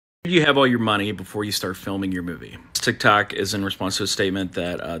You have all your money before you start filming your movie. TikTok is in response to a statement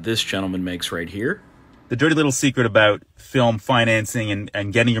that this gentleman makes right here. The dirty little secret about film financing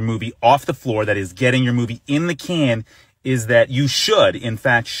and getting your movie off the floor, that is getting your movie in the can, is that you in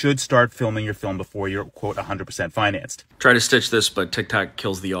fact, start filming your film before you're, quote, 100% financed. Try to stitch this, but TikTok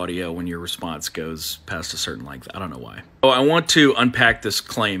kills the audio when your response goes past a certain length. I don't know why. Oh, I want to unpack this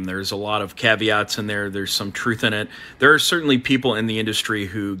claim. There's a lot of caveats in there. There's some truth in it. There are certainly people in the industry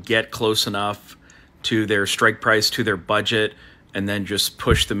who get close enough to their strike price, to their budget, and then just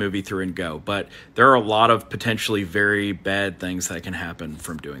push the movie through and go. But there are a lot of potentially very bad things that can happen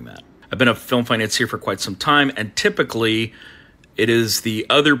from doing that. I've been a film financier for quite some time, and typically it is the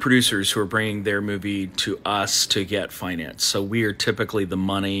other producers who are bringing their movie to us to get financed. So we are typically the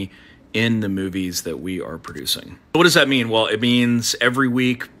money in the movies that we are producing. What does that mean? Well, it means every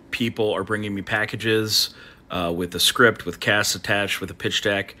week people are bringing me packages with a script, with cast attached, with a pitch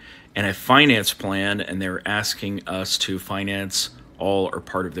deck, and a finance plan, and they're asking us to finance all or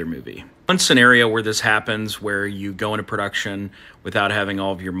part of their movie. One scenario where this happens, where you go into production without having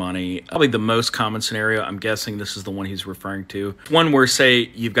all of your money, probably the most common scenario, I'm guessing this is the one he's referring to. One where, say,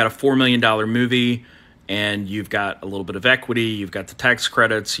 you've got a $4 million movie, and you've got a little bit of equity, you've got the tax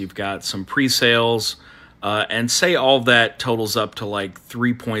credits, you've got some pre-sales, and say all of that totals up to like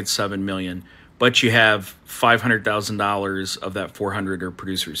 $3.7 million, but you have $500,000 of that 400 are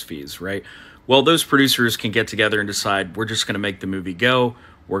producer's fees, right? Well, those producers can get together and decide, we're just going to make the movie go.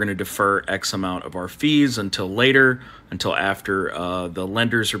 We're going to defer X amount of our fees until later, until after the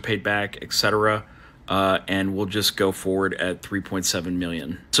lenders are paid back, etc. And we'll just go forward at $3.7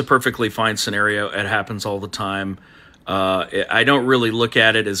 million. It's a perfectly fine scenario. It happens all the time. I don't really look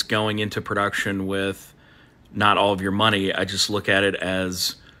at it as going into production with not all of your money. I just look at it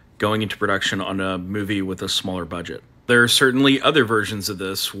as going into production on a movie with a smaller budget. There are certainly other versions of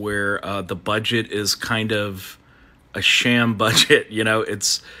this where the budget is kind of a sham budget.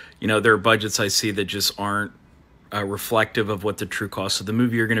 There are budgets I see that just aren't reflective of what the true costs of the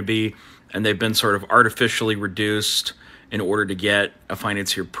movie are going to be, and they've been sort of artificially reduced in order to get a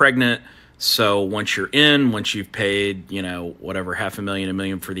financier pregnant. So once you're in, once you've paid, whatever, $500,000, $1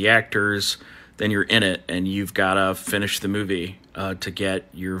 million for the actors, then you're in it, and you've got to finish the movie to get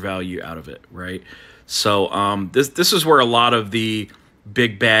your value out of it, right? So this is where a lot of the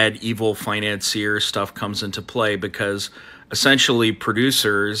big, bad, evil financier stuff comes into play, because essentially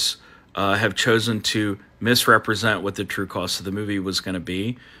producers have chosen to misrepresent what the true cost of the movie was going to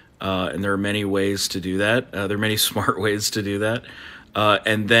be. And there are many ways to do that. There are many smart ways to do that.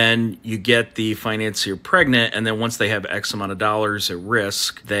 And then you get the financier pregnant, and then once they have X amount of dollars at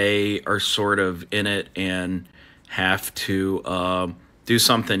risk, they are sort of in it and have to do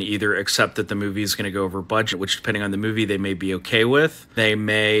something, either accept that the movie is going to go over budget, which depending on the movie they may be okay with. They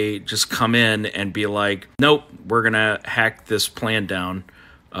may just come in and be like, nope, we're going to hack this plan down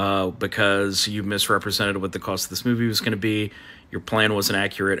because you misrepresented what the cost of this movie was going to be. Your plan wasn't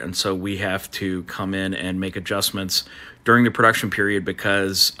accurate, and so we have to come in and make adjustments during the production period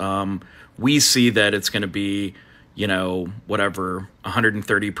because we see that it's going to be,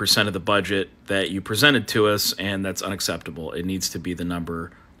 130% of the budget that you presented to us, and that's unacceptable. It needs to be the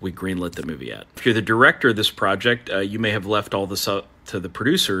number we greenlit the movie at. If you're the director of this project, you may have left all this up to the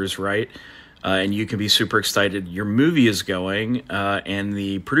producers, right? And you can be super excited. Your movie is going, and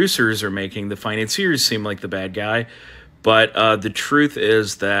the producers are making the financiers seem like the bad guy. But the truth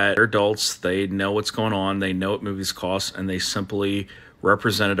is that they're adults. They know what's going on. They know what movies cost, and they simply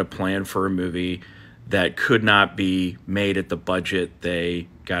represented a plan for a movie that could not be made at the budget they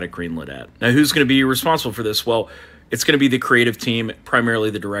got it greenlit at. Now, who's going to be responsible for this? Well, it's going to be the creative team, primarily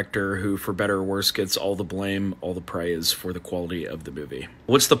the director, who, for better or worse, gets all the blame, all the praise for the quality of the movie.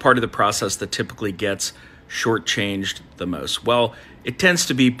 What's the part of the process that typically gets shortchanged the most? Well, it tends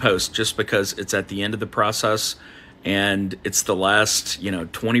to be post, just because it's at the end of the process, and it's the last,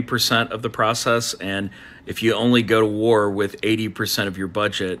 20% of the process. And if you only go to war with 80% of your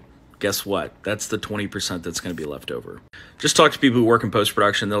budget, guess what? That's the 20% that's going to be left over. Just talk to people who work in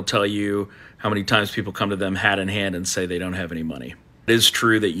post-production. They'll tell you how many times people come to them hat in hand and say they don't have any money. It is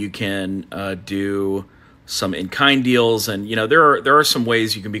true that you can do some in-kind deals, and there are some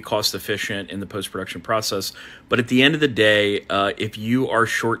ways you can be cost efficient in the post-production process. But at the end of the day, if you are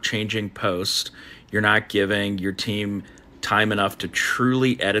shortchanging post, you're not giving your team time enough to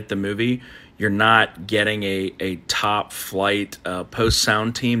truly edit the movie, you're not getting a top flight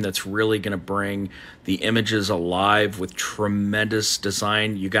post-sound team that's really going to bring the images alive with tremendous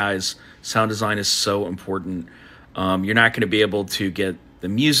design. You guys, sound design is so important. You're not going to be able to get the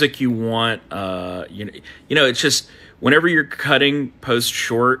music you want. It's just, Whenever you're cutting post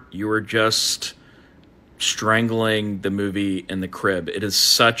short, you are just strangling the movie in the crib. It is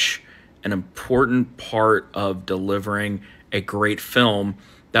such an important part of delivering a great film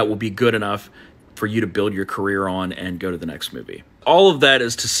that will be good enough for you to build your career on and go to the next movie. All of that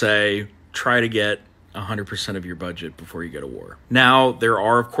is to say, try to get 100% of your budget before you go to war. Now, there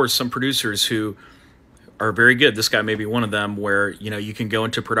are, of course, some producers who are very good. This guy may be one of them, where, you know, you can go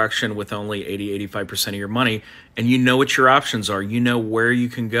into production with only 80-85% of your money, and you know what your options are. You know where you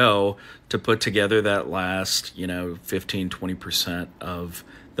can go to put together that last, 15-20% of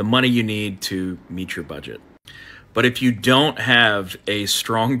the money you need to meet your budget. But if you don't have a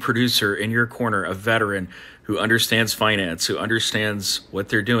strong producer in your corner, a veteran who understands finance, who understands what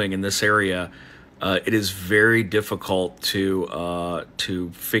they're doing in this area, it is very difficult to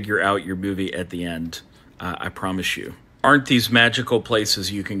figure out your movie at the end. I promise you. Aren't these magical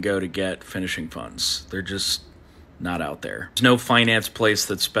places you can go to get finishing funds? They're just not out there. There's no finance place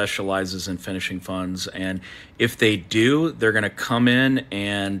that specializes in finishing funds, and if they do, they're going to come in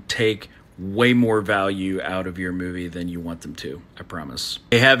and take way more value out of your movie than you want them to, I promise.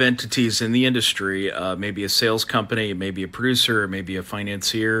 They have entities in the industry, maybe a sales company, maybe a producer, maybe a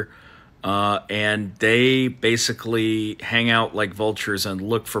financier, and they basically hang out like vultures and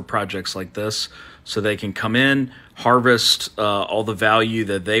look for projects like this so they can come in, harvest all the value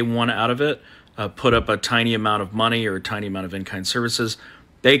that they want out of it, put up a tiny amount of money or a tiny amount of in-kind services.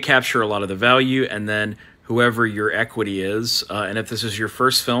 They capture a lot of the value, and then whoever your equity is, and if this is your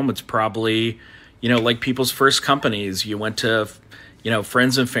first film, it's probably, like people's first companies. You went to,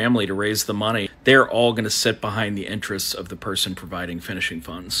 friends and family to raise the money. They're all going to sit behind the interests of the person providing finishing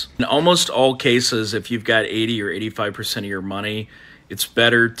funds. In almost all cases, if you've got 80 or 85% of your money, it's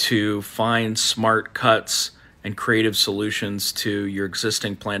better to find smart cuts and creative solutions to your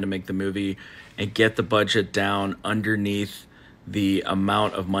existing plan to make the movie and get the budget down underneath the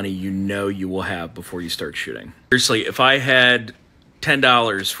amount of money you will have before you start shooting. Seriously, if I had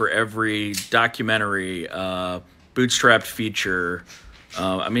 $10 for every documentary, bootstrapped feature,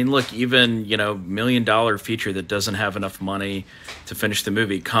 look, even, $1 million feature that doesn't have enough money to finish the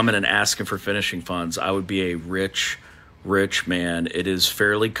movie, coming and asking for finishing funds, I would be a rich man. It is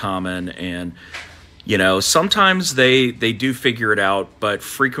fairly common, and sometimes they do figure it out, but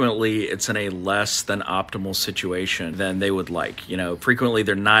frequently it's in a less than optimal situation than they would like. Frequently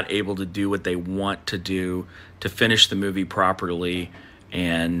they're not able to do what they want to do to finish the movie properly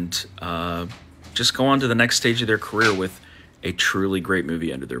and just go on to the next stage of their career with a truly great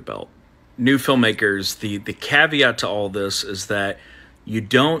movie under their belt. New filmmakers, the caveat to all this is that you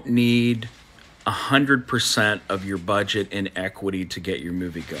don't need 100% of your budget in equity to get your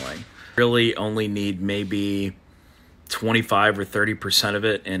movie going. Really only need maybe 25 or 30% of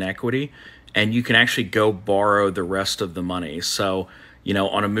it in equity, and you can actually go borrow the rest of the money. So,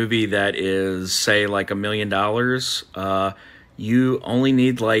 on a movie that is, say, like $1 million, you only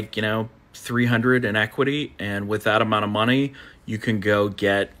need like, 300 in equity, and with that amount of money, you can go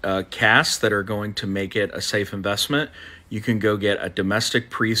get casts that are going to make it a safe investment. You can go get a domestic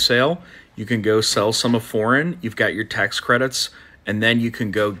pre-sale. You can go sell some of foreign. You've got your tax credits. And then you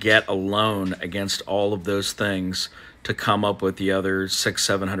can go get a loan against all of those things to come up with the other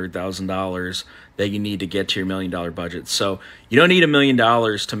 $600,000-$700,000 that you need to get to your $1 million budget. So you don't need $1 million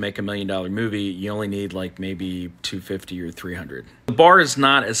to make a $1 million movie. You only need like maybe $250 or $300. The bar is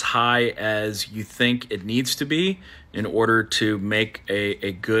not as high as you think it needs to be in order to make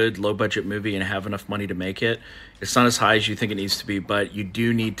a good low budget movie and have enough money to make it. It's not as high as you think it needs to be, but you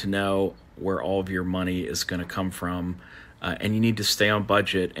do need to know where all of your money is going to come from. And you need to stay on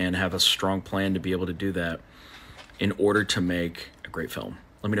budget and have a strong plan to be able to do that in order to make a great film.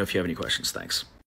 Let me know if you have any questions. Thanks.